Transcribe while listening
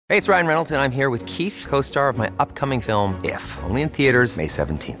Hey, it's Ryan Reynolds, and I'm here with Keith, co-star of my upcoming film, If, only in theaters May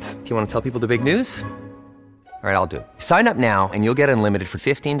 17th. Do you want to tell people the big news? All right, I'll do it. Sign up now and you'll get unlimited for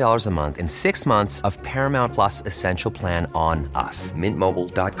 $15 a month and 6 months of Paramount Plus Essential Plan on us.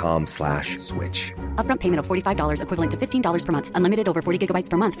 MintMobile.com/switch. Upfront payment of $45 equivalent to $15 per month. Unlimited over 40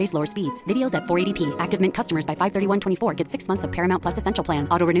 gigabytes per month. Face lower speeds. Videos at 480p. Active Mint customers by 531.24 get 6 months of Paramount Plus Essential Plan.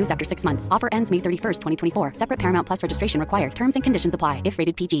 Auto renews after 6 months. Offer ends May 31st, 2024. Separate Paramount Plus registration required. Terms and conditions apply if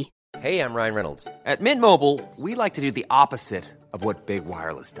rated PG. Hey, I'm Ryan Reynolds. At Mint Mobile, we like to do the opposite of what Big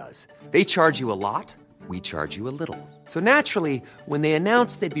Wireless does. They charge you a lot. We charge you a little. So naturally, when they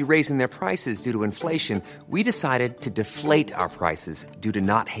announced they'd be raising their prices due to inflation, we decided to deflate our prices due to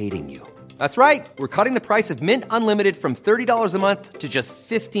not hating you. That's right. We're cutting the price of Mint Unlimited from $30 a month to just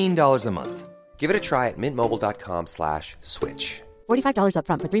 $15 a month. Give it a try at mintmobile.com/switch. $45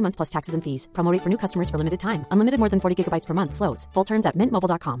 upfront for 3 months plus taxes and fees. Promo rate for new customers for limited time. Unlimited more than 40 gigabytes per month. Slows full terms at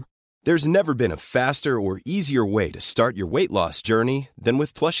mintmobile.com. There's never been a faster or easier way to start your weight loss journey than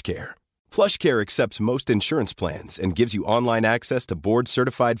with PlushCare. PlushCare accepts most insurance plans and gives you online access to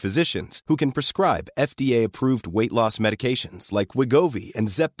board-certified physicians who can prescribe FDA-approved weight loss medications like Wegovy and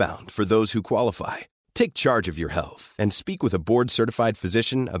Zepbound for those who qualify. Take charge of your health and speak with a board-certified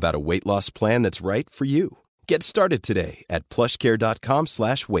physician about a weight loss plan that's right for you. Get started today at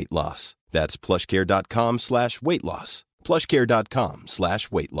plushcare.com/weight loss. That's plushcare.com/weight loss.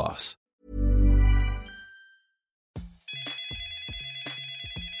 plushcare.com/weight loss.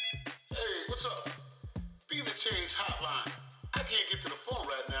 What's up? Be the Change Hotline. I can't get to the phone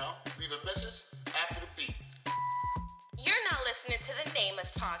right now. Leave a message after the beep. You're now listening to the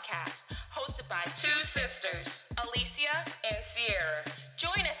Nameless Podcast, hosted by two sisters, Alicia and Sierra.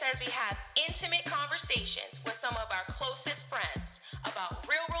 Join us as we have intimate conversations with some of our closest friends about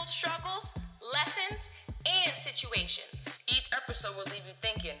real-world struggles, lessons, and situations. Each episode will leave you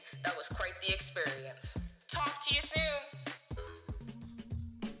thinking that was quite the experience. Talk to you soon.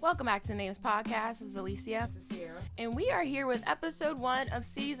 Welcome back to the Nameless Podcast. This is Alicia. This is Sierra. And we are here with episode 1 of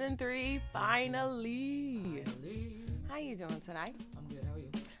season 3, finally. How you doing tonight? I'm good. How are you?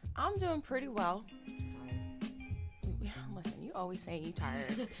 I'm doing pretty well. Tired. Listen, you always say you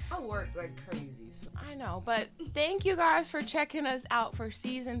tired. I work like crazy. So. I know, but thank you guys for checking us out for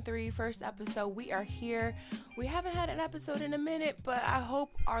season 3, first episode. We are here. We haven't had an episode in a minute, but I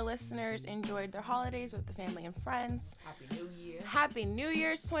hope our listeners enjoyed their holidays with the family and friends. Happy New Year. Happy New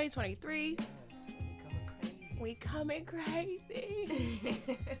Year's 2023. Yes, We coming crazy.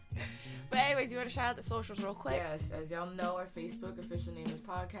 But anyways, you want to shout out the socials real quick? Yes, as y'all know, our Facebook official Nameless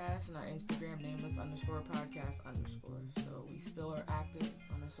Podcast and our Instagram Nameless_podcast_. So we still are active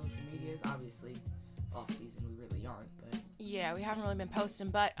on our social medias. Obviously, off season we really aren't, but yeah, we haven't really been posting,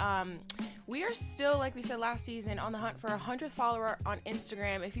 but we are still, like we said last season, on the hunt for a 100th follower on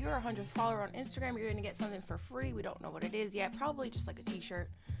Instagram. If you're a 100th follower on Instagram, you're gonna get something for free. We don't know what it is yet. Probably just like a t-shirt,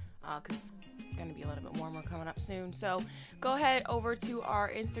 because going to be a little bit warmer coming up soon. So go ahead over to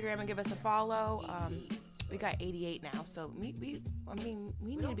our Instagram and give us a follow. We got 88 now, so we need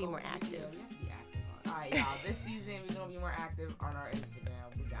to be more active. Yeah, we have to be active. All right, y'all. This season we're gonna be more active on our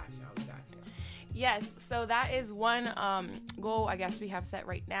Instagram. We got y'all. Yes, so that is one goal I guess we have set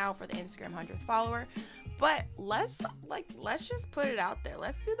right now for the Instagram 100th follower. But let's just put it out there.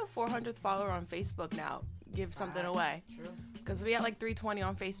 Let's do the 400th follower on Facebook now. Give something away. True. Because we had like 320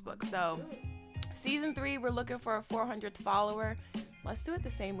 on Facebook. So season 3, we're looking for a 400th follower. Let's do it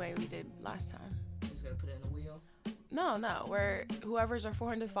the same way we did last time. Just gotta put it in the wheel. No, where whoever's our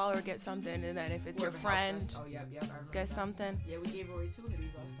 400th follower gets something, and then if it's your friend, gets something. Yeah, we gave away 2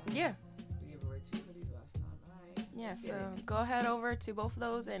 hoodies last time. Yeah. We gave away 2 hoodies last time. All right. Yeah, so go ahead over to both of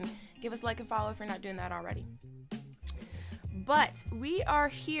those and give us a like and follow if you're not doing that already. But we are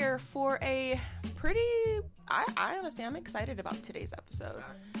here for a pretty, I honestly, I'm excited about today's episode.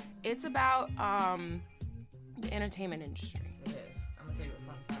 Facts. It's about the entertainment industry. It is. I'm going to tell you a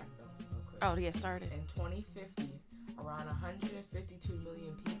fun fact, though, real quick. Oh, to get started. In 2050, around 152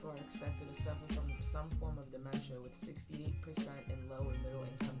 million people are expected to suffer from some form of dementia, with 68% in low and middle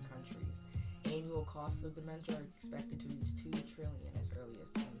income countries. Annual costs of dementia are expected to reach $2 trillion as early as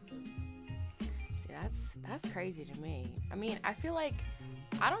 2030. See, that's crazy to me. I mean, I feel like,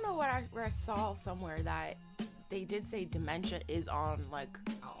 I don't know where I saw somewhere that they did say dementia is on like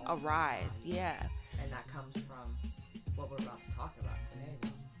a rise. Yeah. And that comes from what we're about to talk about today, though.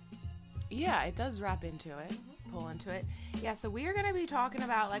 Yeah, it does wrap into it, pull into it. Yeah, so we are going to be talking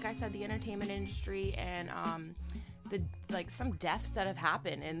about, like I said, the entertainment industry and some deaths that have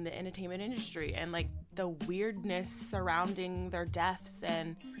happened in the entertainment industry, and like the weirdness surrounding their deaths,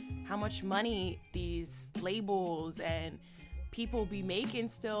 and how much money these labels and people be making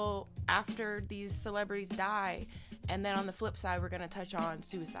still after these celebrities die. And then on the flip side, we're going to touch on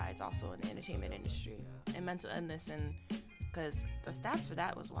suicides also in the entertainment industry and mental illness, and because the stats for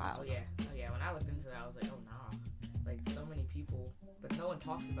that was wild. Oh yeah. When I looked into that, I was like, oh nah. Like, so many people, but no one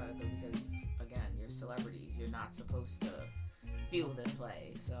talks about it though, because again, you're celebrities. You're not supposed to feel this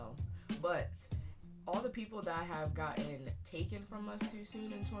way. So, but all the people that have gotten taken from us too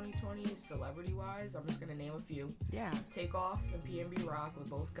soon in 2020, celebrity-wise, I'm just gonna name a few. Yeah. Takeoff and PNB Rock were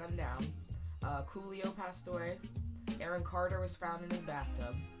both gunned down. Coolio passed away. Aaron Carter was found in his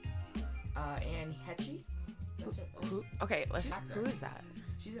bathtub. Anne Heche. Okay, who is that?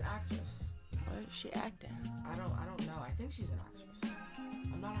 She's an actress. What is she acting? I don't know. I think she's an actress.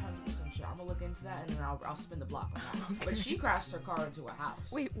 I'm not 100% sure. I'm gonna look into that and then I'll spin the block on that. Okay. But she crashed her car into a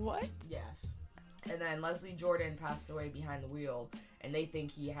house. Wait, what? Yes. And then Leslie Jordan passed away behind the wheel, and they think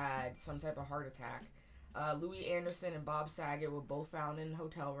he had some type of heart attack. Louis Anderson and Bob Saget were both found in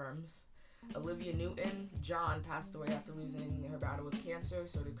hotel rooms. Olivia Newton-John passed away after losing her battle with cancer.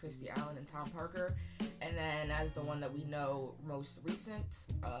 So did Christy Allen and Tom Parker. And then, as the one that we know most recent,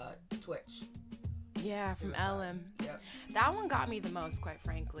 Twitch. Yeah, Suicide. from Ellen. Yep. That one got me the most, quite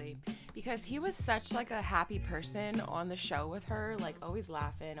frankly, because he was such like a happy person on the show with her, like always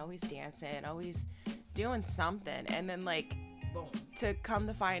laughing, always dancing, always doing something. And then like, boom, to come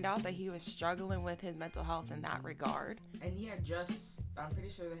to find out that he was struggling with his mental health in that regard. And he had I'm pretty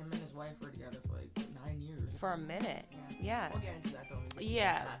sure that him and his wife were together for like 9 years. For a minute. Yeah. We'll get into that though.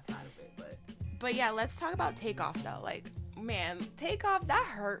 Yeah. That side of it, But yeah, let's talk about Takeoff though. Like, man, Takeoff, that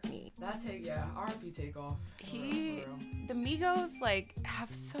hurt me. R.I.P. Takeoff. For real. The Migos, like,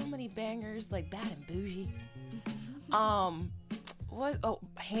 have so many bangers, like Bad and Bougie.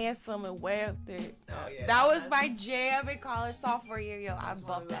 Handsome and Wealthy. Oh, yeah, that was my jam in college sophomore year. Yo, I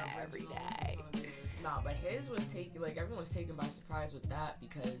bumped that every day. Nah, but his was taken, like, everyone was taken by surprise with that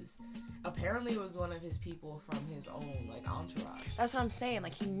because apparently it was one of his people from his own, like, entourage. That's what I'm saying.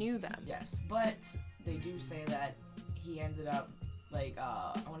 Like, he knew them. Yes, but they do say that he ended up, like,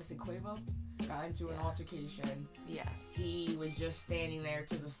 I want to say Quavo got into an altercation. Yes. He was just standing there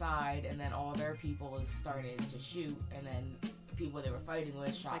to the side, and then all their people started to shoot, and then the people they were fighting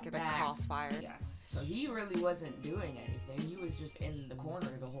with shot like back. a crossfire. Yes. So he really wasn't doing anything. He was just in the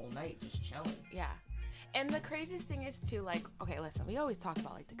corner the whole night, just chilling. Yeah. And the craziest thing is too, like, okay, listen, we always talk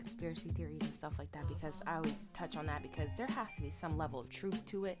about like the conspiracy theories and stuff like that because I always touch on that because there has to be some level of truth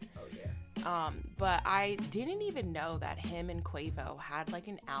to it. Oh yeah. But I didn't even know that him and Quavo had like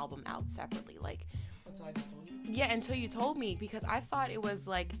an album out separately. Like, that's what I just told you. Yeah, until you told me, because I thought it was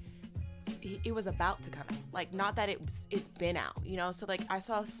like it was about to come out. Like, not that it's been out, you know? So like I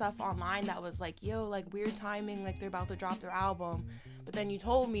saw stuff online that was like, yo, like weird timing, like they're about to drop their album. But then you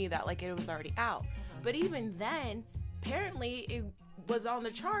told me that like it was already out. But even then, apparently it was on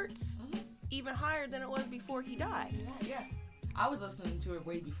the charts even higher than it was before he died. Yeah. I was listening to it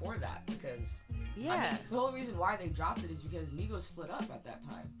way before that because the whole reason why they dropped it is because Migos split up at that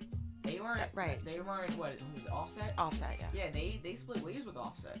time. They weren't right. They weren't what? Who was Offset? Offset, yeah. Yeah, they split ways with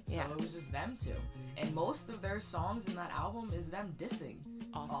Offset. So yeah. it was just them two, and most of their songs in that album is them dissing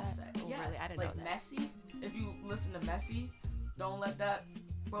Offset. Oh, yes, really? I didn't like know that. Messy. If you listen to Messy, don't let that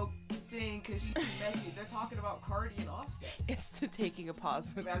broke sing because she's messy. They're talking about Cardi and Offset. It's the taking a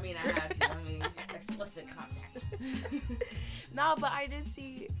pause. I mean, I had to. I mean, explicit content. No, but I did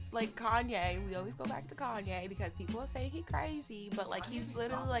see, like, Kanye. We always go back to Kanye because people are saying he crazy, but, like, he's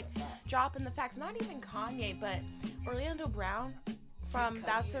literally, like, dropping the facts. Not even Kanye, but Orlando Brown from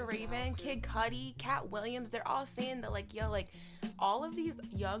That's a Raven, Kid Cudi, Cat Williams. They're all saying that, like, yo, like, all of these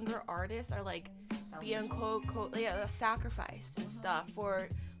younger artists are, like, being quote sacrificed and stuff for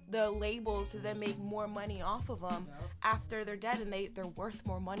the labels to then make more money off of them after they're dead, and they're worth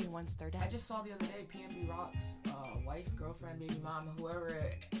more money once they're dead. I just saw the other day PNB Rock's wife, girlfriend, baby mom, whoever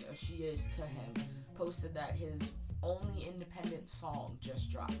she is to him, posted that his only independent song just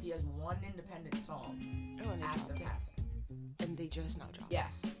dropped. He has one independent song after passing. And they just now dropped.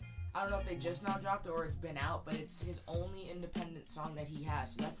 Yes. I don't know if they just now dropped it or it's been out, but it's his only independent song that he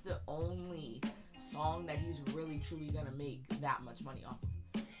has. So that's the only song that he's really truly gonna make that much money off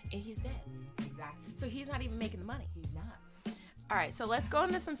of. And he's dead. Exactly. So he's not even making the money. He's not. All right, so let's go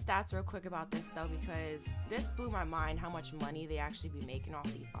into some stats real quick about this, though, because this blew my mind how much money they actually be making off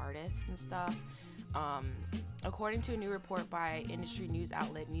these artists and stuff. According to a new report by industry news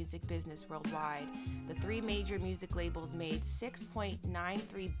outlet Music Business Worldwide, the three major music labels made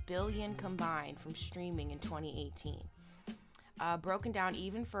 $6.93 billion combined from streaming in 2018. Broken down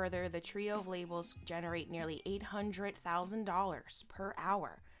even further, the trio of labels generate nearly $800,000 per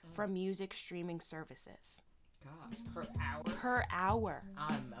hour from music streaming services. Gosh, per hour? Per hour.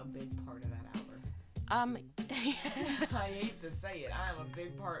 I'm a big part of that hour. I I hate to say it. I'm a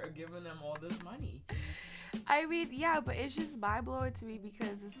big part of giving them all this money. I mean, yeah, but it's just mind-blowing to me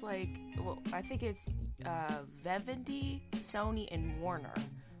because it's like, well, I think it's Vivendi, Sony, and Warner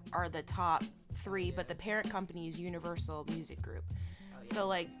are the top three, but the parent company is Universal Music Group. So,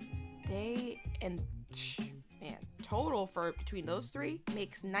 like, they, and, man, total for between those three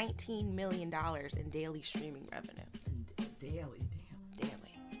makes $19 million in daily streaming revenue. Daily, damn.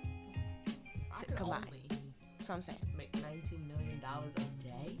 Daily. I could combined. only That's what I'm saying. make $19 million a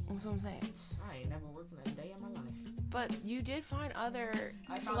day. That's what I'm saying. I ain't never working a day in my life. But you did find other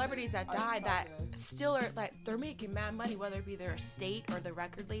I found celebrities it. that I died that found it. still are, like, they're making mad money, whether it be their estate or the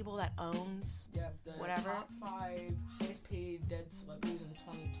record label that owns The whatever. top 5 highest paid dead celebrities in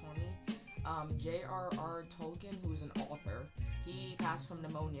 2020. J.R.R. Tolkien, who's an author, he passed from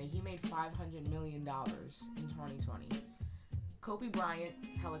pneumonia. He made $500 million in 2020. Kobe Bryant,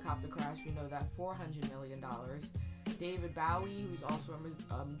 helicopter crash, we know that, $400 million. David Bowie, who's also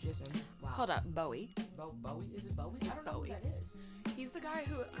a musician. Wow. Hold up, Bowie. Bowie? Is it Bowie? I don't know who that is. He's the guy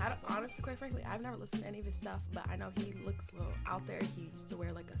who, honestly, quite frankly, I've never listened to any of his stuff, but I know he looks a little out there. He used to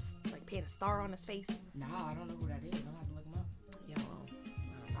wear like paint a star on his face. Nah, I don't know who that is. I'm gonna have to look him up.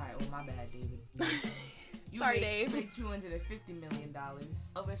 Yeah, Alright, well, my bad, David. Sorry, Dave. Made $250 million.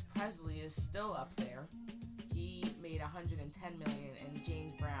 Elvis Presley is still up there. He made $110 million, and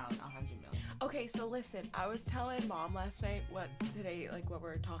James Brown $100 million. Okay, so listen, I was telling Mom last night what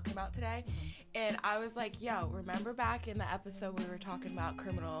we're talking about today, and I was like, yo, remember back in the episode we were talking about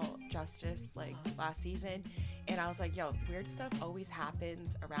criminal justice, like, last season, and I was like, yo, weird stuff always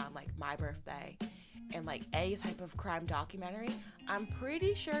happens around, like, my birthday, and, like, any type of crime documentary. I'm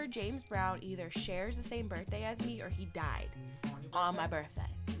pretty sure James Brown either shares the same birthday as me, or he died on my birthday.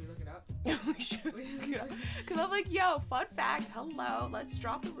 Should we look it up? Because I'm like, yo, fun fact, hello, let's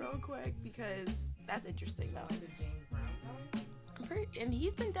drop it real quick because that's interesting So though. when did James Brown die? And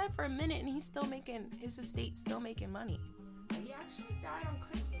he's been dead for a minute and he's still making, his estate's still making money. He actually died on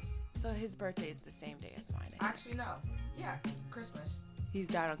Christmas. So his birthday is the same day as mine. Actually, no. Yeah, Christmas. He's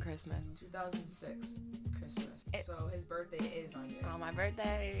died on Christmas. 2006, Christmas. So his birthday is on yours. On my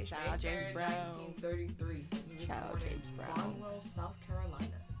birthday, shout out James Brown. 1933. He was Shout out born in James Brown. Barnwell, South Carolina.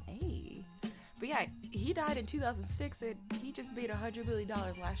 Hey. But yeah, he died in 2006 and he just made $100 million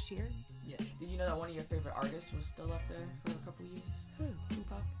last year. Yeah. Did you know that one of your favorite artists was still up there for a couple years? Who?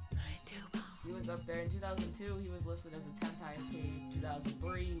 Tupac. He was up there in 2002. He was listed as the 10th highest paid.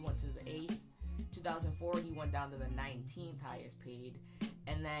 2003, he went to the 8th. 2004, he went down to the 19th highest paid.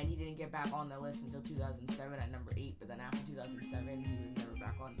 And then he didn't get back on the list until 2007 at number 8. But then after 2007, he was never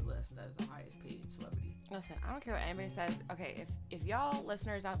back on the list as the highest paid celebrity. Listen, I don't care what anybody says. Okay, if y'all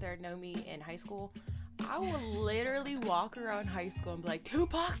listeners out there know me in high school, I will literally walk around high school and be like,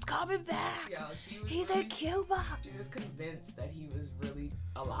 Tupac's coming back. Yo, He's really, in Cuba. She was convinced that he was really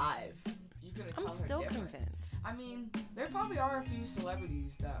alive. You couldn't tell I'm her still different. convinced. I mean, there probably are a few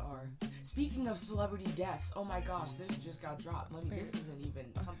celebrities that are. Speaking of celebrity deaths, oh my gosh, this just got dropped. This isn't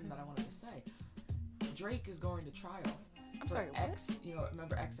even something that I wanted to say. Drake is going to trial. I'm sorry, what? X,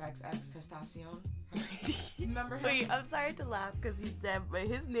 remember XXX Testacion? Remember him? Wait, I'm sorry to laugh because he's dead, but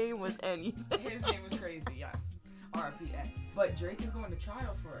his name was anything. His name was crazy, yes. RPX. But Drake is going to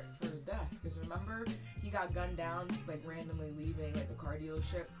trial for his death. Because remember, he got gunned down, like randomly leaving like a car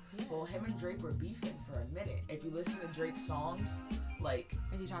dealership. Yeah. Well, him and Drake were beefing for a minute. If you listen to Drake's songs, like,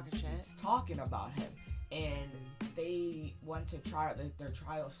 is he talking shit? It's talking about him. And they went to trial. Their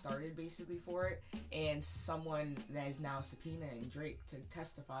trial started basically for it. And someone that is now subpoenaing Drake to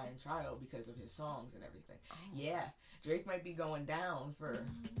testify in trial because of his songs and everything. Oh. Yeah. Drake might be going down for,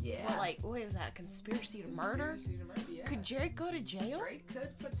 Well, like, what was that? Conspiracy to murder? Yeah. Could Drake go to jail? Drake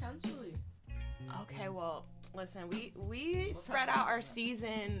could potentially. Okay, well, listen, we spread out our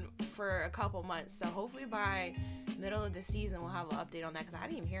season for a couple months, so hopefully by middle of the season we'll have an update on that because I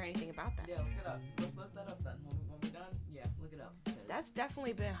didn't even hear anything about that. Yeah, look it up. Look that up then. When we're done, yeah, look it up. That's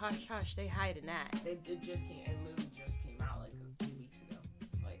definitely been hush hush. They hiding that. It literally just came out like 2 weeks ago.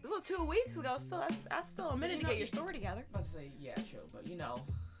 Like, well, 2 weeks ago. So that's still a minute to get your story together. Let's say, yeah, true, but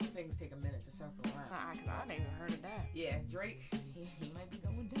things take a minute to circle around. Cause I didn't even heard of that. Yeah, Drake, he might be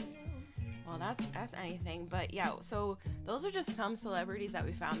going down. Well, that's anything, but yeah. So those are just some celebrities that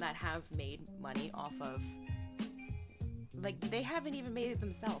we found that have made money off of. Like, they haven't even made it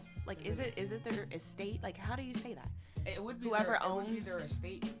themselves. Like, is it their estate? Like, how do you say that? It would be whoever owns. It would be their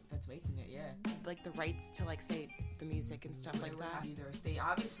estate that's making it. Yeah. Like the rights to, like, say the music and stuff like that. It would be their estate.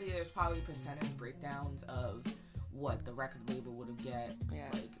 Obviously, there's probably percentage breakdowns of what the record label would have get. Yeah.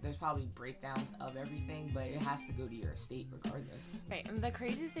 Like, there's probably breakdowns of everything, but it has to go to your estate regardless. Right, and the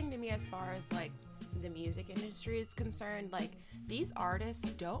craziest thing to me as far as, like, the music industry is concerned, like, these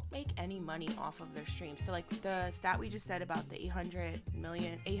artists don't make any money off of their streams. So, like, the stat we just said about the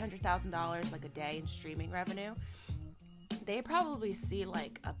 $800,000, like, a day in streaming revenue, they probably see,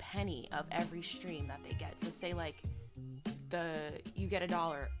 like, a penny of every stream that they get. So, say, like, you get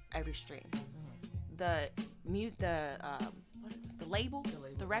 $1 every stream. The label,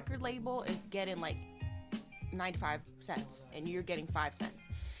 the record label is getting like 95 cents and you're getting 5 cents.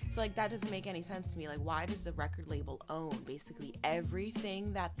 So like that doesn't make any sense to me. Like, why does the record label own basically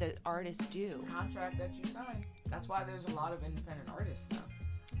everything that the artists do? The contract that you sign. That's why there's a lot of independent artists now.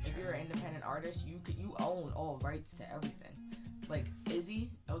 If you're an independent artist, you own all rights to everything. Like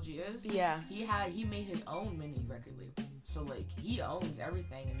Izzy, LG is. Yeah. He made his own mini record label. So like he owns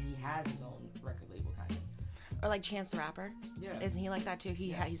everything and he has his own record label kind of. Or like Chance the Rapper. Yeah. Isn't he like that too?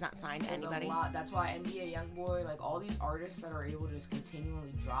 He's not signed to anybody. A lot. That's why NBA Youngboy, like all these artists that are able to just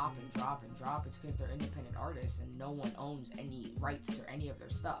continually drop, it's because they're independent artists and no one owns any rights to any of their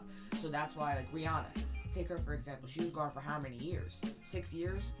stuff. So that's why, like Rihanna, take her for example, she was gone for how many years? 6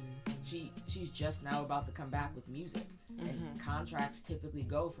 years? She's just now about to come back with music. And contracts typically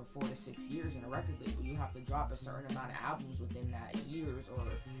go for 4 to 6 years in a record label. You have to drop a certain amount of albums within that years or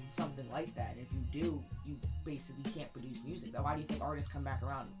something like that. And if you do, you basically can't produce music. Why do you think artists come back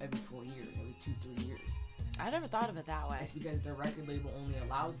around every 4 years, every 2-3 years? I never thought of it that way. It's because their record label only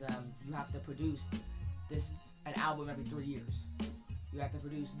allows them, you have to produce an album every 3 years. You have to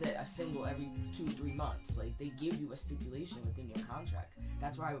produce a single every 2-3 months. Like, they give you a stipulation within your contract.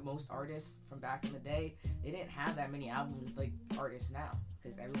 That's why most artists from back in the day, they didn't have that many albums like artists now,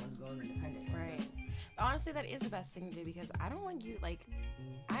 because everyone's going independent. Right. But honestly, that is the best thing to do, because I don't want you, like,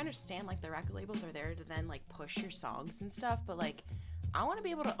 I understand, like, the record labels are there to then, like, push your songs and stuff, but, like, I want to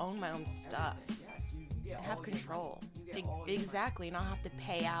be able to own my own stuff. Yes, you get and have control. Exactly. And not have to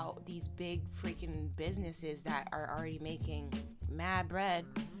pay out these big freaking businesses that are already making mad bread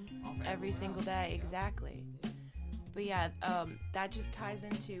every single day. Yeah. Exactly. But yeah, that just ties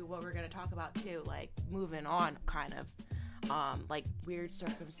into what we're going to talk about too, like moving on kind of, like weird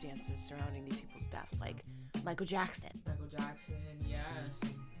circumstances surrounding these people's deaths, like Michael Jackson. Yes.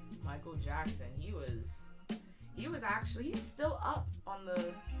 Michael Jackson, he's still up on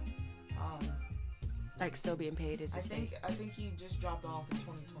the, like still being paid as I think he just dropped off in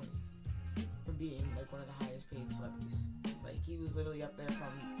 2020 from being like one of the highest paid celebrities. Like he was literally up there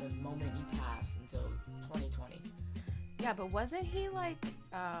from the moment he passed until 2020. Yeah, but wasn't he like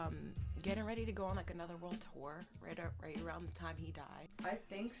getting ready to go on like another world tour right around the time he died? I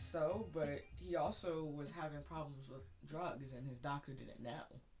think so, but he also was having problems with drugs and his doctor didn't know.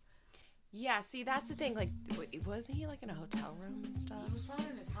 Yeah, see, that's the thing. Like, wasn't he like in a hotel room and stuff? He was found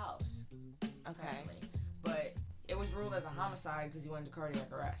in his house. Okay. Apparently. But it was ruled as a homicide because he went into cardiac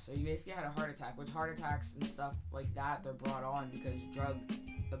arrest. So he basically had a heart attack, which heart attacks and stuff like that, they're brought on because drug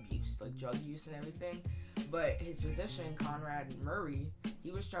abuse, like drug use and everything. But his physician, Conrad Murray,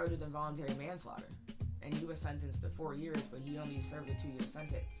 he was charged with involuntary manslaughter. And he was sentenced to 4 years, but he only served a 2-year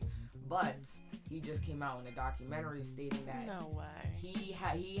sentence. But he just came out in a documentary stating that no way. He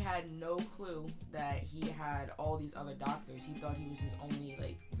had no clue that he had all these other doctors. He thought he was his only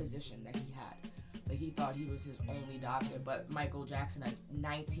like physician that he had. Like he thought he was his only doctor. But Michael Jackson had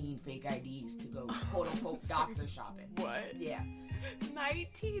 19 fake IDs to go quote unquote doctor shopping. What? Yeah.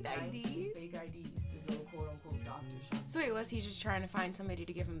 19 IDs? 19 fake IDs to go quote unquote doctor shopping. So wait, was he just trying to find somebody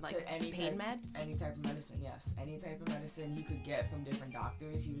to give him like pain meds? Any type of medicine, yes. Any type of medicine he could get from different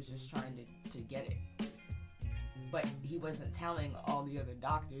doctors, he was just trying to get it. But he wasn't telling all the other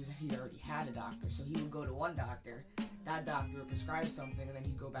doctors that he already had a doctor. So he would go to one doctor, that doctor would prescribe something, and then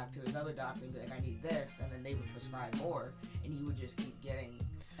he'd go back to his other doctor and be like, I need this, and then they would prescribe more, and he would just keep getting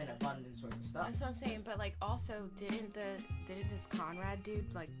an abundance worth of stuff. That's what I'm saying, but like also didn't this Conrad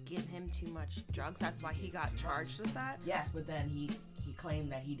dude like give him too much drugs? That's why he got charged with that? Yes, but then he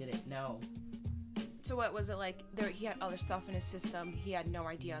claimed that he didn't know. So what was it like? He had other stuff in his system. He had no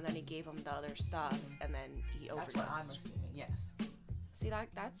idea, and then he gave him the other stuff, and then he overdosed. That's what I'm assuming. Yes. See,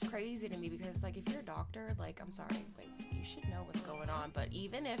 that's crazy to me because like if you're a doctor, like I'm sorry, like you should know what's going on. But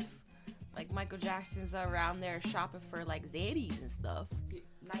even if like Michael Jackson's around there shopping for like Xannies and stuff.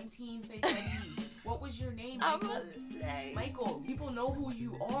 19 fake IDs. What was your name, Michael? I was gonna say. Michael, people know who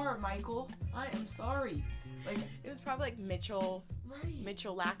you are, Michael. I am sorry. Like it was probably like Mitchell. Right.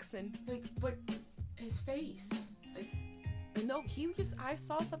 Mitchell Laxon. Like, but his face. Like no, I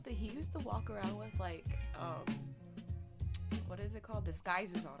saw something. He used to walk around with like what is it called?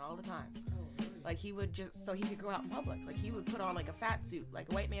 Disguises on all the time. Oh, really? Like, he would just, so he could go out in public. Like, he would put on, like, a fat suit,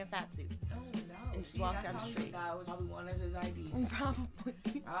 like a white man fat suit. Oh, no. And just walk down the street. That was probably one of his IDs.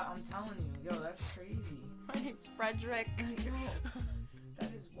 Probably. I'm telling you. Yo, that's crazy. My name's Frederick. Yo,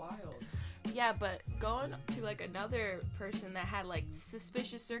 that is wild. Yeah, but going to, like, another person that had, like,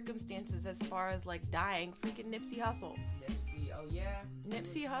 suspicious circumstances as far as, like, dying, freaking Nipsey Hussle. Nipsey, oh, yeah.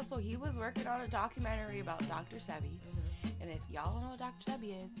 Nipsey Hussle, he was working on a documentary about Dr. Sebi. And if y'all don't know what Dr.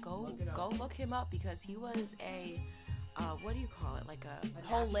 Sebi is, go look him up, because he was a, what do you call it? Like a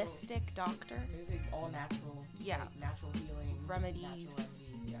holistic doctor. He was like all natural. Yeah. Like natural healing. Remedies.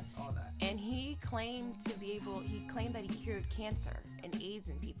 Yes, all that. And he claimed that he cured cancer and AIDS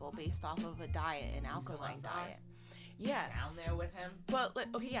in people based off of a diet, an alkaline diet. Yeah. Down there with him. But,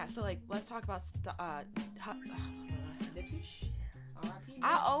 okay, yeah, so, like, let's talk about, Nipsey? R.I.P.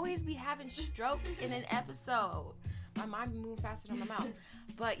 I always be having strokes in an episode. My mind be moving faster than my mouth.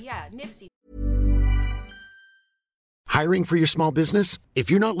 But yeah, Nipsey. Hiring for your small business?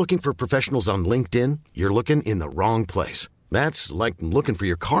 If you're not looking for professionals on LinkedIn, you're looking in the wrong place. That's like looking for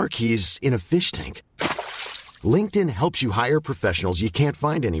your car keys in a fish tank. LinkedIn helps you hire professionals you can't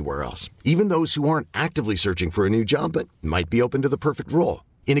find anywhere else, even those who aren't actively searching for a new job but might be open to the perfect role.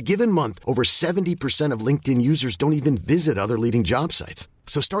 In a given month, over 70% of LinkedIn users don't even visit other leading job sites.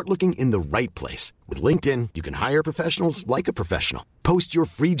 So start looking in the right place. With LinkedIn, you can hire professionals like a professional. Post your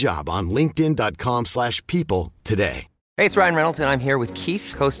free job on linkedin.com/people today. Hey, it's Ryan Reynolds, and I'm here with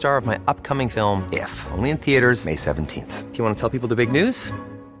Keith, co-star of my upcoming film, If, only in theaters May 17th. Do you want to tell people the big news?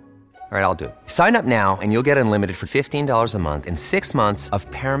 All right, I'll do it. Sign up now and you'll get unlimited for $15 a month and 6 months of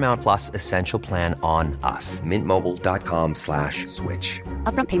Paramount Plus Essential Plan on us. MintMobile.com/switch.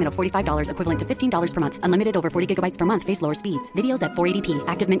 Upfront payment of $45 equivalent to $15 per month. Unlimited over 40 gigabytes per month. Face lower speeds. Videos at 480p.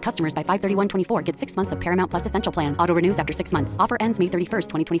 Active Mint customers by 531.24 get 6 months of Paramount Plus Essential Plan. Auto renews after 6 months. Offer ends May 31st,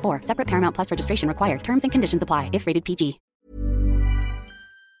 2024. Separate Paramount Plus registration required. Terms and conditions apply if rated PG.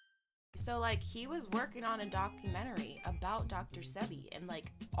 So, like, he was working on a documentary about Dr. Sebi and,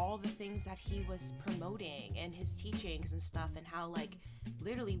 like, all the things that he was promoting and his teachings and stuff, and how, like,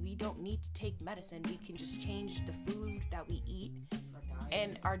 literally we don't need to take medicine. We can just change the food that we eat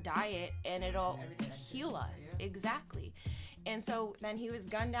and our diet, and it'll heal us. Yeah. Exactly. And so then he was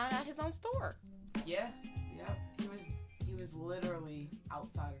gunned down at his own store. Yeah. He was literally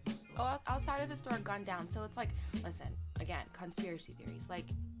outside of his store. Oh, outside of his store, gunned down. So it's like, listen, again, conspiracy theories. Like,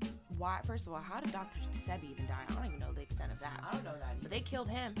 why? First of all, how did Dr. Sebi even die? I don't even know the extent of that. I don't know that either. But they killed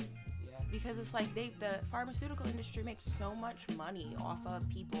him. Yeah. Because it's like the pharmaceutical industry makes so much money off of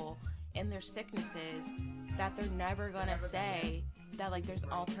people and their sicknesses that they're never gonna say that, like, there's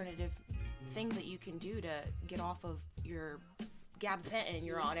alternative things that you can do to get off of your gabapentin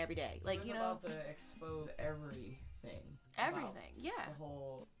you're on every day. Like, you know, about to expose everything. Yeah. The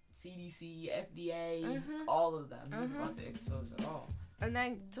whole CDC, FDA, all of them. He's about to expose it all. And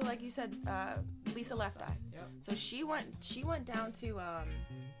then, so like you said, Lisa Left Eye. Yep. So she went down to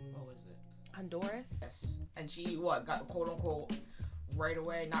what was it? Honduras. Yes. And she got quote unquote right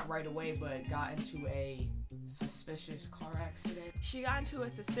away, not right away, but got into a suspicious car accident. She got into a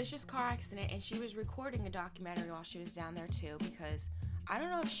suspicious car accident, and she was recording a documentary while she was down there too, because I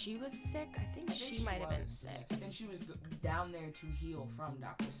don't know if she was sick. I think she might have been sick. Yes. I think she was down there to heal from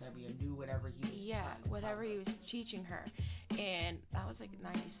Dr. Sebi and do whatever he was whatever he was teaching her. And that was like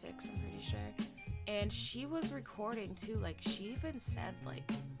 96, I'm pretty sure. And she was recording too. Like, she even said, like,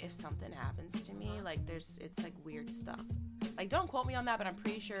 if something happens to me, like, it's like weird stuff. Like, don't quote me on that, but I'm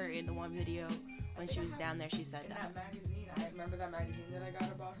pretty sure in the one video when she was down there, she said that. In that magazine, I remember that magazine that I got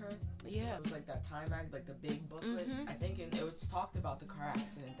about her. Yeah. So it was like that Time mag, like the big booklet. I think it was talked about the car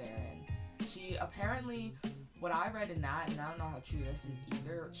accident there, and she apparently, what I read in that, and I don't know how true this is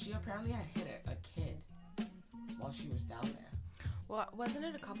either, she apparently had hit a kid while she was down there. Well, wasn't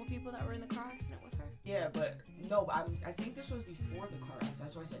it a couple people that were in the car accident with her? Yeah, but no, I think this was before the car accident.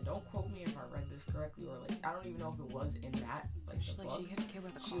 That's why I said, don't quote me if I read this correctly, or like, I don't even know if it was in that, like, the book. She hit a kid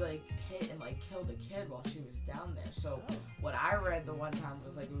with a car. She like hit and like killed a kid while she was down there. So what I read the one time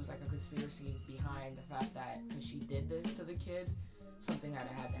was like, it was like a conspiracy behind the fact that because she did this to the kid, something had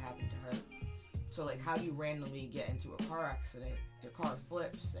to happen to her. So like, how do you randomly get into a car accident? Your car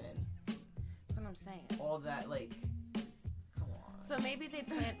flips and that's what I'm saying. All that, like, come on. So maybe they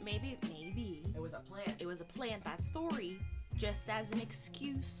planned. Maybe it was a plan. It was a plan. That story, just as an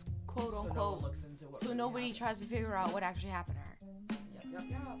excuse, quote unquote. So no one looks into what so really nobody happened. tries to figure out what actually happened to her. Yep.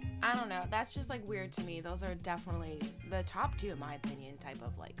 I don't know. That's just like weird to me. Those are definitely the top two, in my opinion, type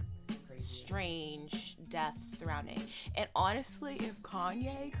of like strange deaths surrounding. And honestly, if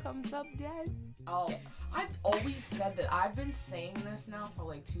Kanye comes up dead, I've always said that. I've been saying this now for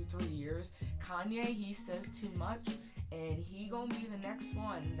like 2-3 years. Kanye, he says too much, and he gonna be the next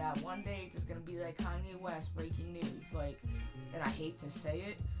one that one day it's just gonna be like Kanye West breaking news. Like, and I hate to say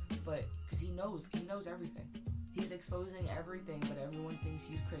it, but because he knows everything. He's exposing everything, but everyone thinks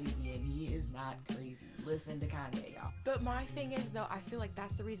he's crazy, and he is not crazy. Listen to Kanye, y'all. But my thing is, though, I feel like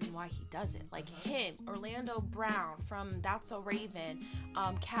that's the reason why he does it. Like him, Orlando Brown from That's So Raven,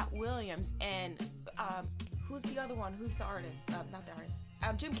 Cat Williams, and who's the other one? Who's the artist? Not the artist.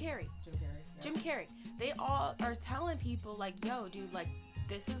 Jim Carrey. Jim Carrey. They all are telling people, like, yo, dude, like,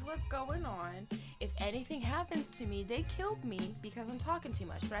 this is what's going on. If anything happens to me, they killed me because I'm talking too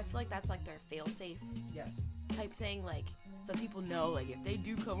much. But I feel like that's like their fail-safe type thing. Like, so people know, like, if they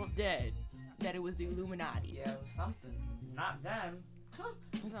do come up dead, that it was the Illuminati. Yeah, it was something. Not them.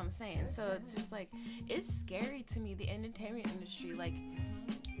 That's what I'm saying. So it's just like, it's scary to me, the entertainment industry. Like,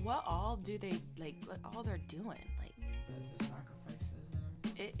 what all do they, like, what all they're doing? Like, the sacrifices.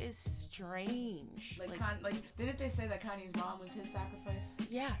 It is strange. Like, didn't they say that Kanye's mom was his sacrifice?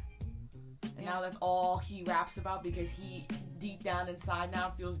 Yeah. And now that's all he raps about because he, deep down inside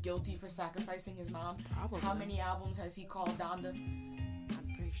now, feels guilty for sacrificing his mom. Probably. How many albums has he called Donda?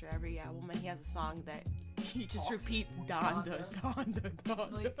 I'm pretty sure every album, and he has a song that he just repeats Donda.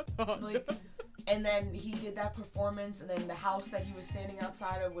 Like, and then he did that performance, and then the house that he was standing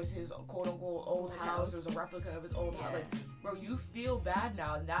outside of was his quote-unquote old house. It was a replica of his old house. Like, bro, you feel bad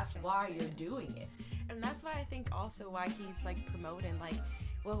now, and that's why you're doing it. And that's why I think also why he's, like, promoting, like,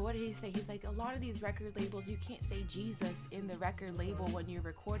 well, what did he say? He's like, a lot of these record labels, you can't say Jesus in the record label when you're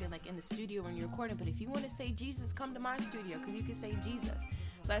recording, like in the studio when you're recording. But if you want to say Jesus, come to my studio because you can say Jesus.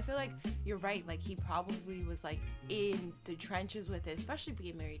 So I feel like you're right. Like, he probably was, like, in the trenches with it, especially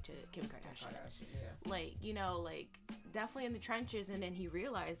being married to Kim Kardashian. Like, you know, like, definitely in the trenches. And then he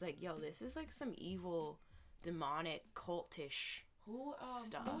realized, like, yo, this is, like, some evil, demonic, cultish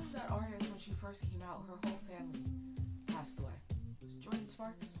stuff. Who was that artist when she first came out? Her whole family passed away. Jordan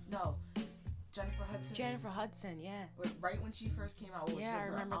Sparks? No. Jennifer Hudson, yeah. Right when she first came out, I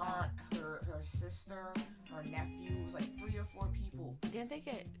remember aunt, her sister, her nephew, it was like 3 or 4 people. Didn't they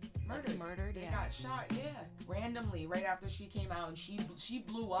get murdered? They got shot, randomly right after she came out, and she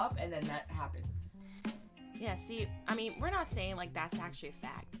blew up, and then that happened. Yeah, see, I mean, we're not saying like that's actually a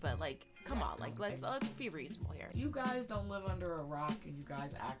fact, but like, come on, like let's be reasonable here. You guys don't live under a rock, and you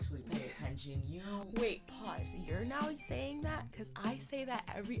guys actually pay attention. Wait, pause. You're now saying that? Because I say that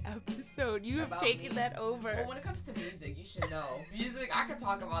every episode. You have taken that over. Well, when it comes to music, you should know. Music, I could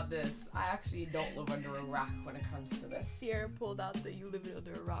talk about this. I actually don't live under a rock when it comes to this. Sierra pulled out the you live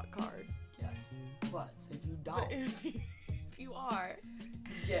under a rock card. Yes, but if you don't, if you are,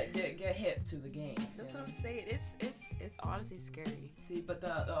 get hip to the game. That's what I'm saying. It's honestly scary. See, but the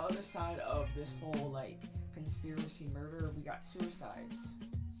other side of this whole like conspiracy murder, we got suicides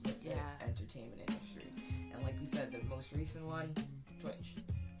with the entertainment industry, and like we said, the most recent one, Twitch.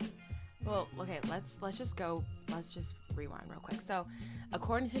 Well, okay, let's just rewind real quick. So,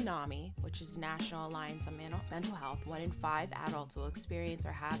 according to NAMI, which is National Alliance on Mental Health, 1 in 5 adults will experience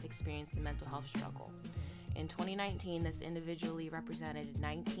or have experienced a mental health struggle. In 2019, this individually represented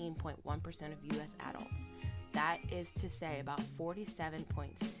 19.1% of U.S. adults. That is to say about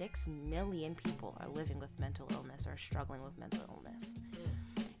 47.6 million people are living with mental illness or struggling with mental illness.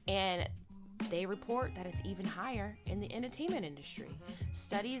 And they report that it's even higher in the entertainment industry.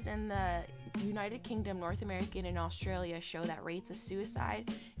 Studies in the United Kingdom, North America, and Australia show that rates of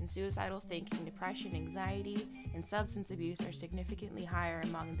suicide and suicidal thinking, depression, anxiety, and substance abuse are significantly higher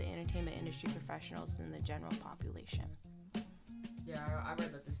among the entertainment industry professionals than the general population. Yeah, I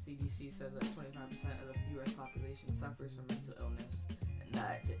read that the CDC says that 25% of the U.S. population suffers from mental illness, and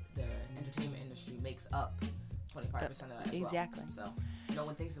that the entertainment industry makes up 25% of that as exactly. Well. So no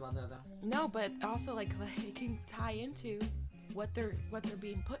one thinks about that though. No, but also like it can tie into what they're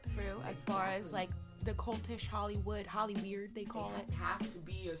being put through as far as like the cultish Hollywood they call it. They have to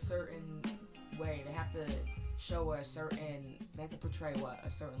be a certain way. They have to show they have to portray a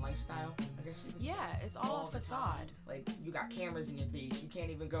certain lifestyle, I guess you could say. Yeah, it's all a facade. Like, you got cameras in your face. You can't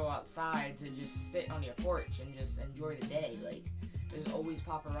even go outside to just sit on your porch and just enjoy the day. Like, there's always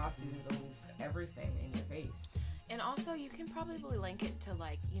paparazzi. There's always everything in your face. And also, you can probably link it to,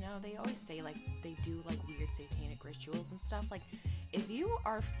 like, you know, they always say, like, they do, like, weird satanic rituals and stuff. Like, if you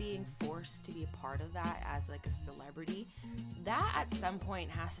are being forced to be a part of that as like a celebrity, that at some point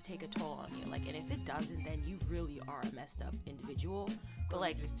has to take a toll on you. Like, and if it doesn't, then you really are a messed up individual. But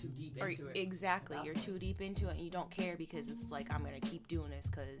like, you're just too deep into it. Exactly, you're too deep into it, and you don't care because it's like, I'm gonna keep doing this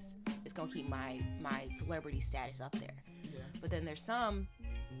because it's gonna keep my celebrity status up there. Yeah. But then there's some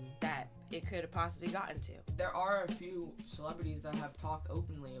that it could have possibly gotten to. There are a few celebrities that have talked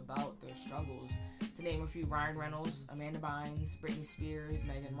openly about their struggles. To name a few: Ryan Reynolds, Amanda Bynes, Britney Spears,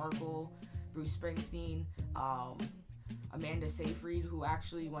 Meghan Markle, Bruce Springsteen, Amanda Seyfried, who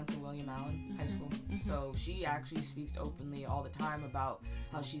actually went to William Allen High School. So she actually speaks openly all the time about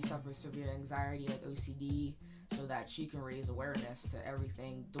how she suffers severe anxiety, like OCD, so that she can raise awareness to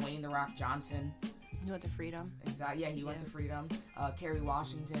everything. Dwayne "The Rock" Johnson. He went to Freedom. Exactly. Yeah, he went to Freedom. Kerry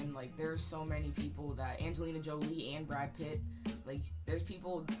Washington. Like, there's so many people that Angelina Jolie and Brad Pitt. Like, there's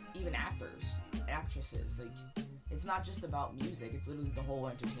people, even actors, actresses. Like, it's not just about music. It's literally the whole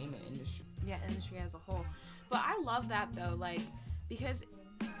entertainment industry. Yeah, industry as a whole. But I love that though, like, because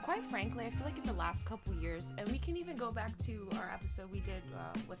quite frankly, I feel like in the last couple years, and we can even go back to our episode we did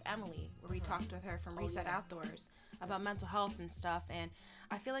with Emily, where we talked with her from Reset Outdoors about mental health and stuff. And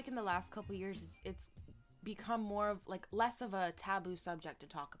I feel like in the last couple years, it's become more of like less of a taboo subject to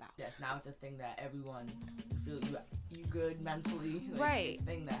talk about. Yes, now it's a thing that everyone feel you good mentally. Like, right. It's a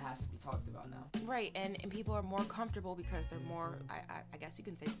thing that has to be talked about now. Right, and people are more comfortable because they're more, I guess you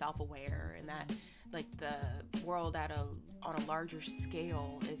can say, self-aware, and that like the world on a larger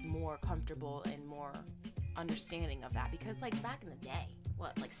scale is more comfortable and more understanding of that. Because like back in the day,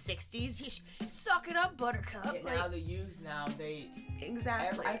 what, like 60s, you suck it up, buttercup. Yeah, now the youth now, they...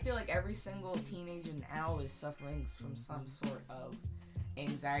 Exactly. I feel like every single teenager now is suffering from some sort of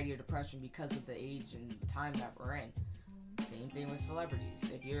anxiety or depression because of the age and time that we're in. Same thing with celebrities.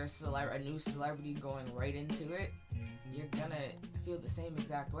 If you're a new celebrity going right into it, you're gonna feel the same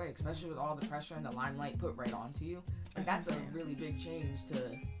exact way, especially with all the pressure and the limelight put right onto you. Like, that's a really big change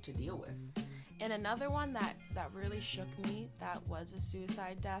to deal with. And another one that really shook me, that was a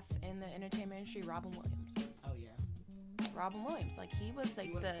suicide death in the entertainment industry, Robin Williams. Oh yeah. Robin Williams, like he was like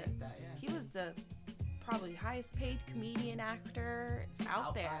he was the probably highest paid comedian actor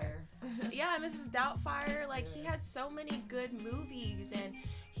out there. Yeah, Mrs. Doubtfire, like he had so many good movies and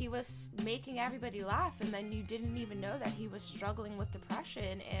he was making everybody laugh, and then you didn't even know that he was struggling with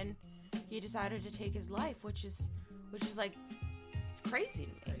depression and he decided to take his life, which is like, it's crazy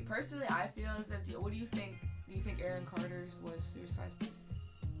to me. Personally, I feel as if, what do you think? Do you think Aaron Carter's was suicide?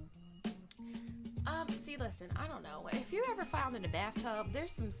 See, listen, I don't know. If you're ever found in a bathtub,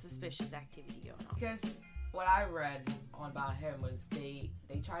 there's some suspicious activity going on. Because what I read about him was they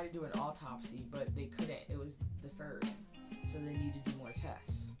tried to do an autopsy, but they couldn't. It was deferred, so they needed to do more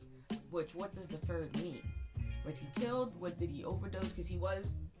tests. Which, what does deferred mean? Was he killed? What, did he overdose? Because he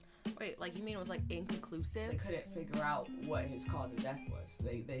was... Wait, like you mean it was like inconclusive? They couldn't figure out what his cause of death was.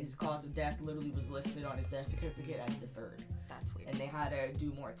 His cause of death literally was listed on his death certificate as deferred. That's weird. And they had to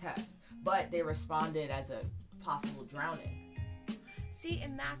do more tests. But they responded as a possible drowning. See,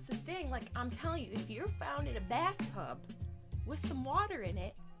 and that's the thing. Like, I'm telling you, if you're found in a bathtub with some water in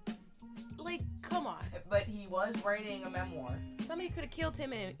it, like, come on. But he was writing a memoir. Somebody could have killed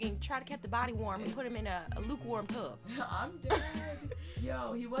him and tried to keep the body warm and put him in a lukewarm tub. I'm dead.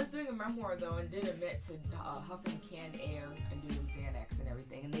 Yo, he was doing a memoir, though, and did admit to huffing canned air and doing Xanax and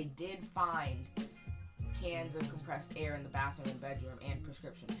everything. And they did find cans of compressed air in the bathroom and bedroom and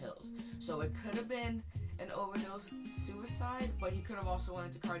prescription pills. So it could have been an overdose suicide, but he could have also went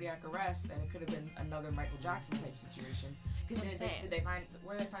into cardiac arrest, and it could have been another Michael Jackson type situation. Did they find,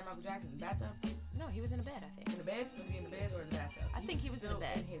 where did they find Michael Jackson? In the bathtub? No, he was in a bed, I think. In the bed? Was he in the bed or in the bathtub? I think he was in the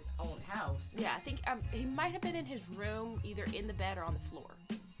bed. In his own house. Yeah, I think he might have been in his room, either in the bed or on the floor.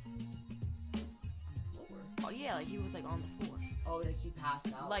 On the floor? Oh yeah, like he was like on the floor. Oh, like he passed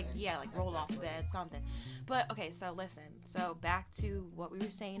out. Like, yeah, like rolled off the bed, something. But, okay, so listen. So, back to what we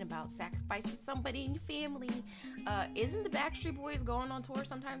were saying about sacrificing somebody in your family. Isn't the Backstreet Boys going on tour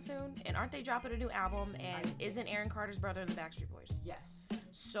sometime soon? And aren't they dropping a new album? And isn't Aaron Carter's brother in the Backstreet Boys? Yes.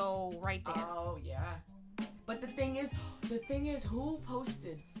 So, right there. Oh, yeah. But the thing is, who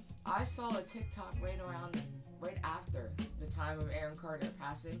posted? I saw a TikTok right after the time of Aaron Carter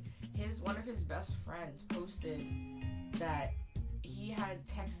passing. One of his best friends posted that he had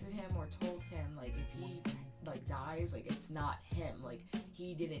texted him or told him, like, if he, like, dies, like, it's not him. Like,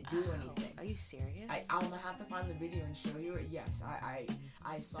 he didn't do anything. Are you serious? I'm gonna have to find the video and show you it. Yes, I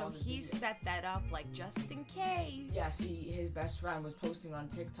saw the video. So he set that up, like, just in case. Yes, his best friend was posting on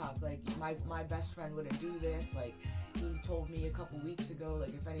TikTok, like, my best friend wouldn't do this. Like, he told me a couple weeks ago,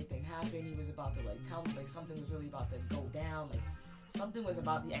 like, if anything happened, he was about to, like, tell me, like, something was really about to go down. Like, something was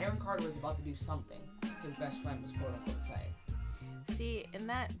about, Aaron Carter was about to do something. His best friend was quote unquote saying. See, and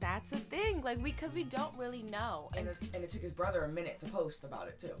that's a thing, like, because we don't really know. And it took his brother a minute to post about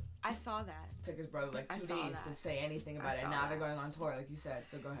it, too. I saw that. It took his brother, like, 2 days to say anything about it, and now they're going on tour, like you said,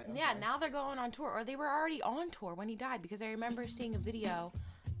 so go ahead. Now they're going on tour, or they were already on tour when he died, because I remember seeing a video,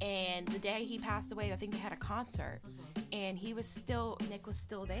 and the day he passed away, I think they had a concert, and Nick was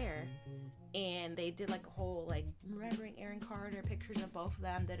still there, and they did, like, a whole, like, remembering Aaron Carter, pictures of both of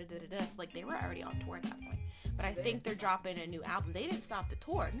them, so, like, they were already on tour at that point. But I think they're dropping a new album. They didn't stop the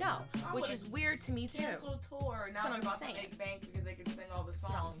tour, no, which is weird to me, too. Canceled tour. Now they're about to make bank because they can sing all the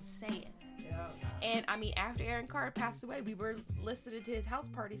songs. That's what I'm saying. Yeah. And, I mean, after Aaron Carter passed away, we were listening to his house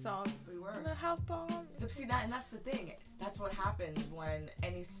party songs. We were. The house party. See, and that's the thing. That's what happens when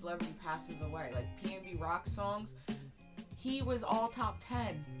any celebrity passes away. Like, PNB Rock songs, he was all top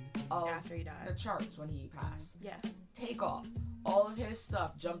 10 of after he died. The charts when he passed. Yeah. Takeoff. All of his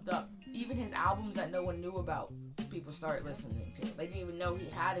stuff jumped up. Even his albums that no one knew about, people started listening to. They didn't even know he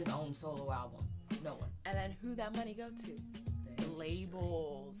had his own solo album. No one. And then who that money go to? The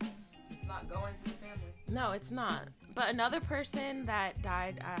labels. It's not going to the family. No, it's not. But another person that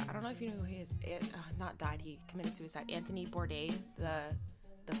died, I don't know if you know who he is. Not died, he committed suicide. Anthony Bourdain, the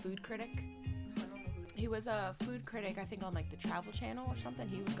food critic. He was a food critic, I think, on like the Travel Channel or something.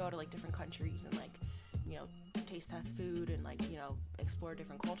 He would go to like different countries and like, you know, taste test food and like, you know, explore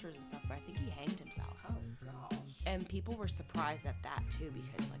different cultures and stuff. But I think he hanged himself. Oh gosh. And people were surprised at that too,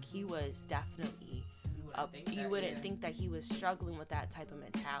 because like he was definitely you wouldn't think that he was struggling with that type of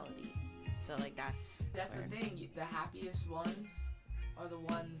mentality. So like that's the thing. The happiest ones are the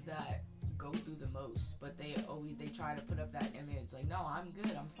ones that go through the most, but they try to put up that image like, no, I'm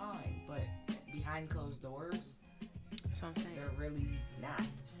good, I'm fine, but behind closed doors, they're really not.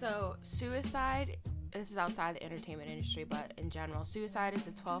 So suicide, this is outside the entertainment industry, but in general, suicide is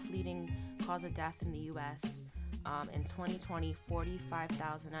the 12th leading cause of death in the U.S. In 2020,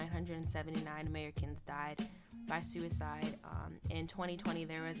 45,979 Americans died by suicide. In 2020,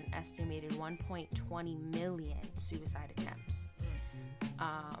 there was an estimated 1.20 million suicide attempts.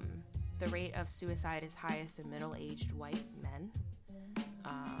 The rate of suicide is highest in middle-aged white men.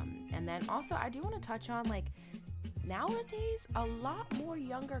 And then also, I do want to touch on, like, nowadays, a lot more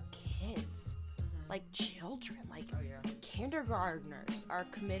younger kids, like children, like kindergartners are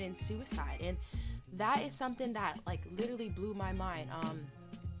committing suicide. And that is something that, like, literally blew my mind.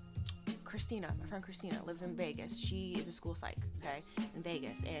 Christina, my friend Christina, lives in Vegas. She is a school psych, okay, in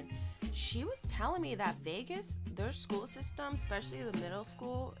Vegas. And she was telling me that Vegas, their school system, especially the middle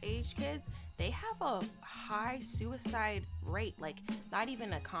school age kids, they have a high suicide rate, like not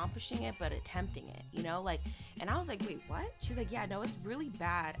even accomplishing it, but attempting it, you know, like, and I was like, wait, what? She's like, yeah, no, it's really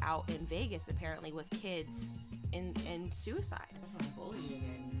bad out in Vegas, apparently, with kids in suicide. Bullying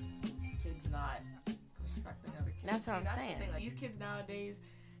and kids not respecting other kids. That's what I'm saying. The thing. Like, these kids nowadays,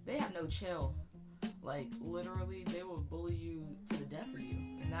 they have no chill. Like, literally, they will bully you to the death of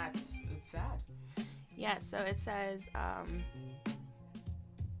you, and it's sad. Yeah, so it says,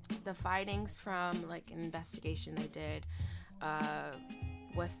 the findings from, like, an investigation they did,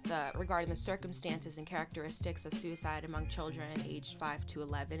 regarding the circumstances and characteristics of suicide among children aged 5 to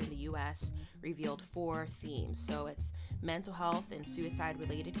 11 in the U.S. revealed 4 themes. So it's mental health and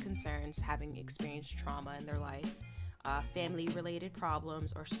suicide-related concerns, having experienced trauma in their life, family-related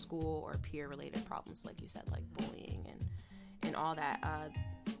problems, or school or peer-related problems, like you said, like bullying and all that.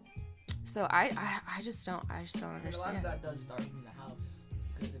 So I just don't understand. And a lot of that does start from the house,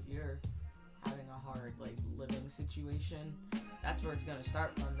 because if you're having a hard, like, living situation, that's where it's going to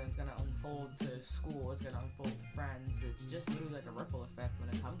start from. Then it's going to unfold to school. It's going to unfold to friends. It's just literally like a ripple effect when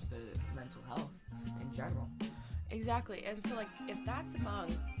it comes to mental health in general. Exactly. And so, like, if that's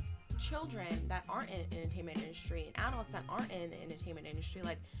among children that aren't in the entertainment industry and adults that aren't in the entertainment industry,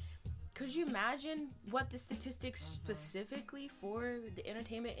 like, could you imagine what the statistics specifically for the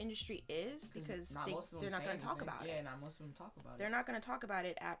entertainment industry is? Because they're not going to talk about it. Yeah, not most of them talk about it. They're not going to talk about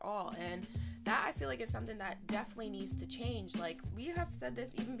it at all. And that, I feel like, is something that definitely needs to change. Like, we have said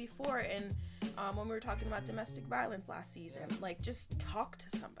this even before, and when we were talking about domestic violence last season, like, just talk to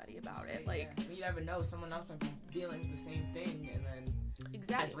somebody about it. Like, you never know, someone else might be dealing with the same thing, and then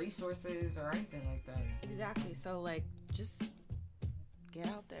has resources or anything like that. Exactly. So, like, just get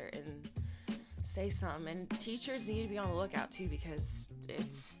out there and say something. And teachers need to be on the lookout too, because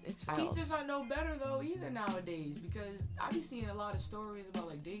it's teachers aren't no better though either nowadays, because I be seeing a lot of stories about,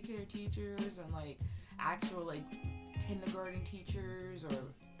 like, daycare teachers and, like, actual, like, kindergarten teachers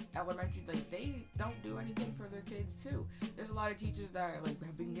or elementary, like, they don't do anything for their kids too. There's a lot of teachers that are, like,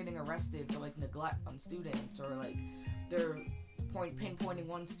 have been getting arrested for, like, neglect on students, or, like, they're pinpointing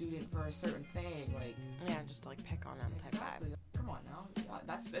one student for a certain thing, like yeah, just to like pick on them type vibe. Come on now,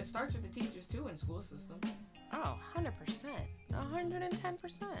 it starts with the teachers too in school systems. Oh, 100%,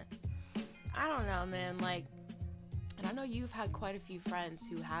 110%. I don't know, man. Like, and I know you've had quite a few friends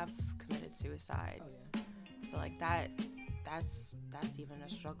who have committed suicide. Oh yeah. So like that's even a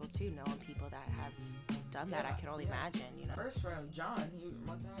struggle too, knowing people that have done that. I can only imagine, you know. First friend, John, he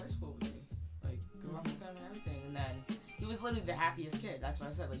went to high school with me. Like, grew up with him and everything. And then he was literally the happiest kid. That's what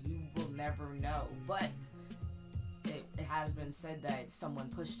I said. Like, you will never know. But it has been said that someone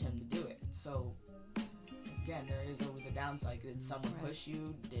pushed him to do it. So, again, there is always a downside. Did someone push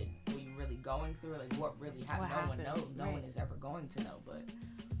you? Were you really going through it? Like, what really happened? No one knows. No one is ever going to know. But,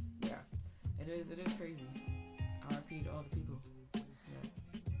 yeah, it is crazy. RIP to all the people that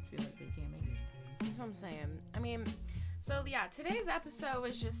feel like they can't make it. That's what I'm saying. I mean, so yeah, today's episode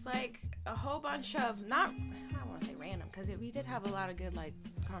was just like a whole bunch of I don't want to say random, because we did have a lot of good like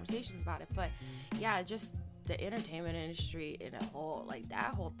conversations about it, but yeah, just the entertainment industry in a whole, like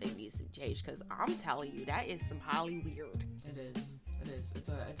that whole thing needs to change, because I'm telling you, that is some Holly weird. It is. It's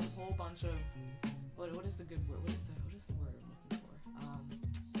a whole bunch of what is the good word? What is the word I'm looking for?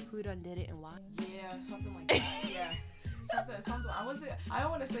 Who done did it and why? Yeah, something like that. Yeah. Something. I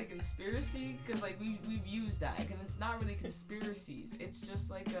don't want to say conspiracy, because like we've used that, and it's not really conspiracies. It's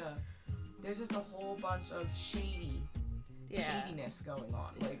just like there's just a whole bunch of shadiness going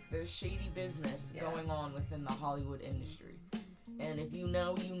on. Like there's shady business going on within the Hollywood industry. And if you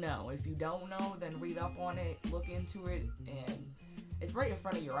know, you know. If you don't know, then read up on it, look into it, and it's right in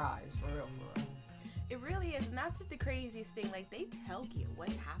front of your eyes, for real. It really is, and that's the craziest thing. Like, they tell you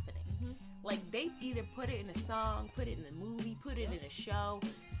what's happening. Mm-hmm. Like, they either put it in a song, put it in a movie, put it in a show,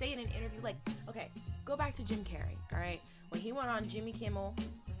 say in an interview. Like, okay, go back to Jim Carrey, all right? When he went on Jimmy Kimmel,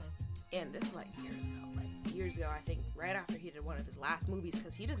 and this was like years ago, I think, right after he did one of his last movies,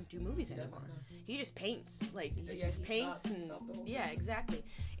 because he doesn't do movies anymore. He just paints. Like, he just paints. Yeah, exactly.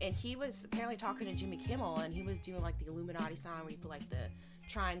 And he was apparently talking to Jimmy Kimmel, and he was doing, like, the Illuminati sign where you put, like, the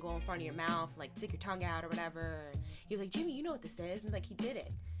triangle in front of your mouth, like, stick your tongue out or whatever. And he was like, Jimmy, you know what this is? And, like, he did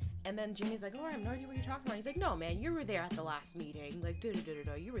it. And then Jimmy's like, oh, I have no idea what you're talking about. He's like, no, man, you were there at the last meeting. Like,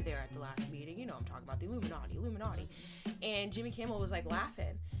 you were there at the last meeting. You know I'm talking about, the Illuminati. And Jimmy Kimmel was, like,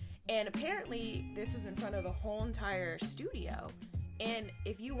 laughing. And apparently, this was in front of the whole entire studio. And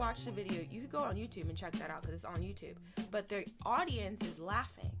if you watch the video, you could go on YouTube and check that out, because it's on YouTube. But the audience is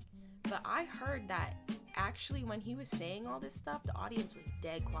laughing. But I heard that actually when he was saying all this stuff, the audience was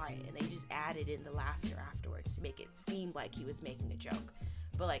dead quiet, and they just added in the laughter afterwards to make it seem like he was making a joke.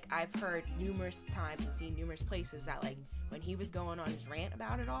 But like, I've heard numerous times and seen numerous places that like when he was going on his rant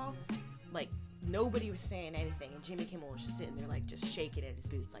about it all, like nobody was saying anything, and Jimmy Kimmel was just sitting there like just shaking in his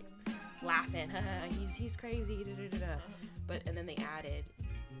boots, like laughing. he's crazy. But and then they added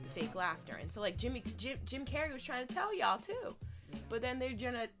the fake laughter, and so like Jim Carrey was trying to tell y'all too, but then they're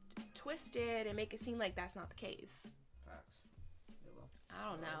gonna twist it and make it seem like that's not the case. Facts. I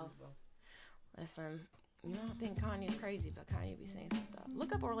don't know. Listen, you don't think Kanye's crazy, but Kanye be saying some stuff.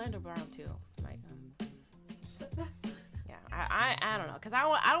 Look up Orlando Brown too. Like, yeah, I don't know, cause I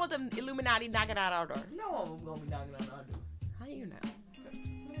don't want them Illuminati knocking out our door. No one gonna be knocking out our door. How you know?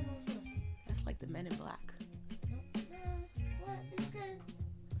 That's like the Men in Black. What? You scared?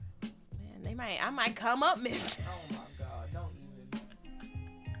 Man, I might come up missing. Oh my God! Don't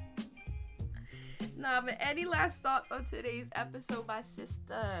even. Nah, but any last thoughts on today's episode, my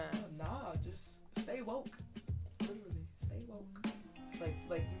sister? Nah, just stay woke. Literally, stay woke. Like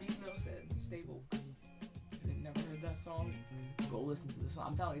Meek Mill said, stay woke. If you've never heard that song, go listen to the song.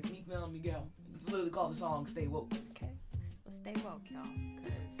 I'm telling you, it's Meek Mill and Miguel. It's literally called the song "Stay Woke." Okay, well, stay woke, y'all.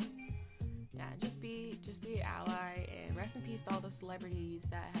 Cause yeah, just be an ally, and rest in peace to all those celebrities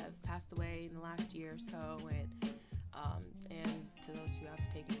that have passed away in the last year or so, and to those who have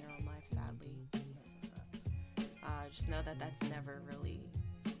taken their own life, sadly. Just know that that's never really,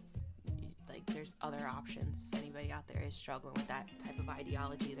 like, there's other options. If anybody out there is struggling with that type of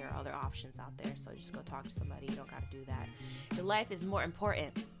ideology, there are other options out there. So just go talk to somebody. You don't got to do that. Your life is more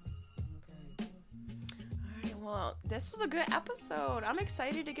important. All right, well, this was a good episode. I'm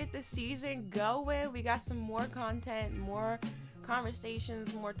excited to get this season going. We got some more content, more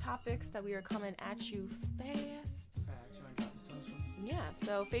conversations, more topics that we are coming at you fast. Yeah,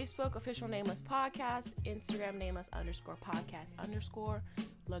 so Facebook, official Nameless Podcast, Instagram, Nameless_podcast_.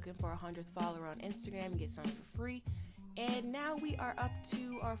 Looking for a 100th follower on Instagram, get some for free. And now we are up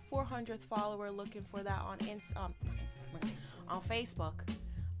to our 400th follower, looking for that on Facebook.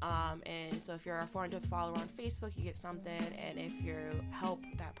 And so if you're our 400th follower on Facebook, you get something. And if you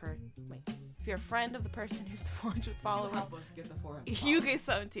if you're a friend of the person who's the 400th follower, help us get the 400. You get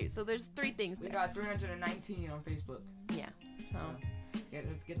something too. So there's 3 things. We got 319 on Facebook. Yeah. So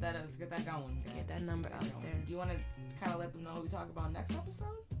let's get that going, guys. Get that number out there. Do you want to kind of let them know what we talk about next episode?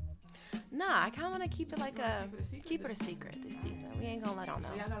 Nah, I kind of want to keep it keep it a secret this season. We ain't gonna let them know.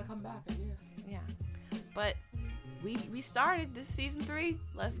 So y'all gotta come back, I guess. Yeah, but we started this season 3.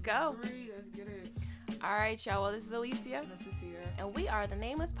 Let's go. Let's get it. All right, y'all. Well, this is Alicia. And this is Sierra. And we are the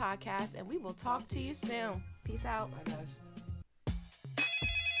Nameless Podcast, and we will talk to you soon. Peace out. Bye, guys.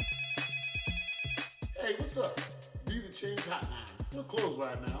 Hey, what's up? Be the Change Hotline. We're closed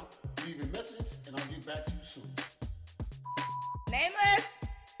right now. Leave a message, and I'll get back to you soon. Nameless?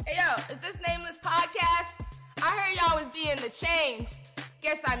 Hey, yo, is this Nameless Podcast? I heard y'all was being the change.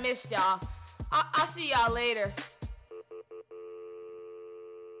 Guess I missed y'all. I'll see y'all later.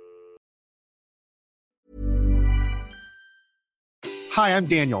 Hi, I'm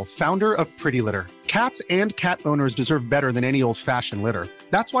Daniel, founder of Pretty Litter. Cats and cat owners deserve better than any old-fashioned litter.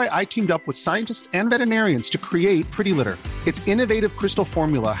 That's why I teamed up with scientists and veterinarians to create Pretty Litter. Its innovative crystal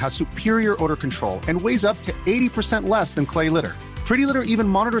formula has superior odor control and weighs up to 80% less than clay litter. Pretty Litter even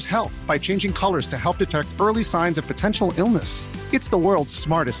monitors health by changing colors to help detect early signs of potential illness. It's the world's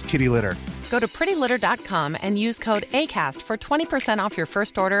smartest kitty litter. Go to prettylitter.com and use code ACAST for 20% off your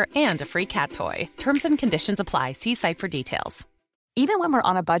first order and a free cat toy. Terms and conditions apply. See site for details. Even when we're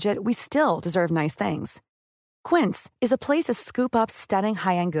on a budget, we still deserve nice things. Quince is a place to scoop up stunning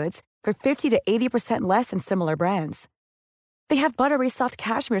high-end goods for 50 to 80% less than similar brands. They have buttery soft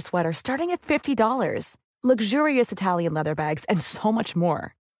cashmere sweaters starting at $50, luxurious Italian leather bags, and so much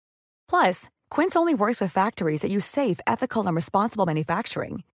more. Plus, Quince only works with factories that use safe, ethical, and responsible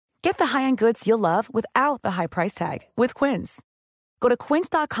manufacturing. Get the high-end goods you'll love without the high price tag with Quince. Go to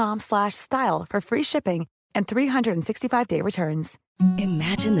quince.com/style for free shipping and 365-day returns.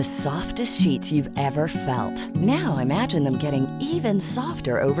 Imagine the softest sheets you've ever felt. Now imagine them getting even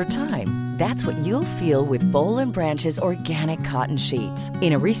softer over time. That's what you'll feel with Boll & Branch's organic cotton sheets.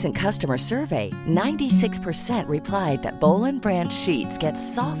 In a recent customer survey, 96% replied that Boll & Branch sheets get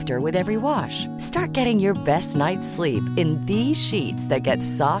softer with every wash. Start getting your best night's sleep in these sheets that get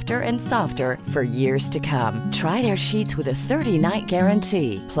softer and softer for years to come. Try their sheets with a 30-night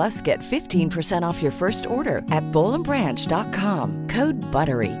guarantee. Plus, get 15% off your first order at bollandbranch.com. Code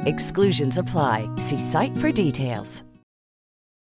BUTTERY. Exclusions apply. See site for details.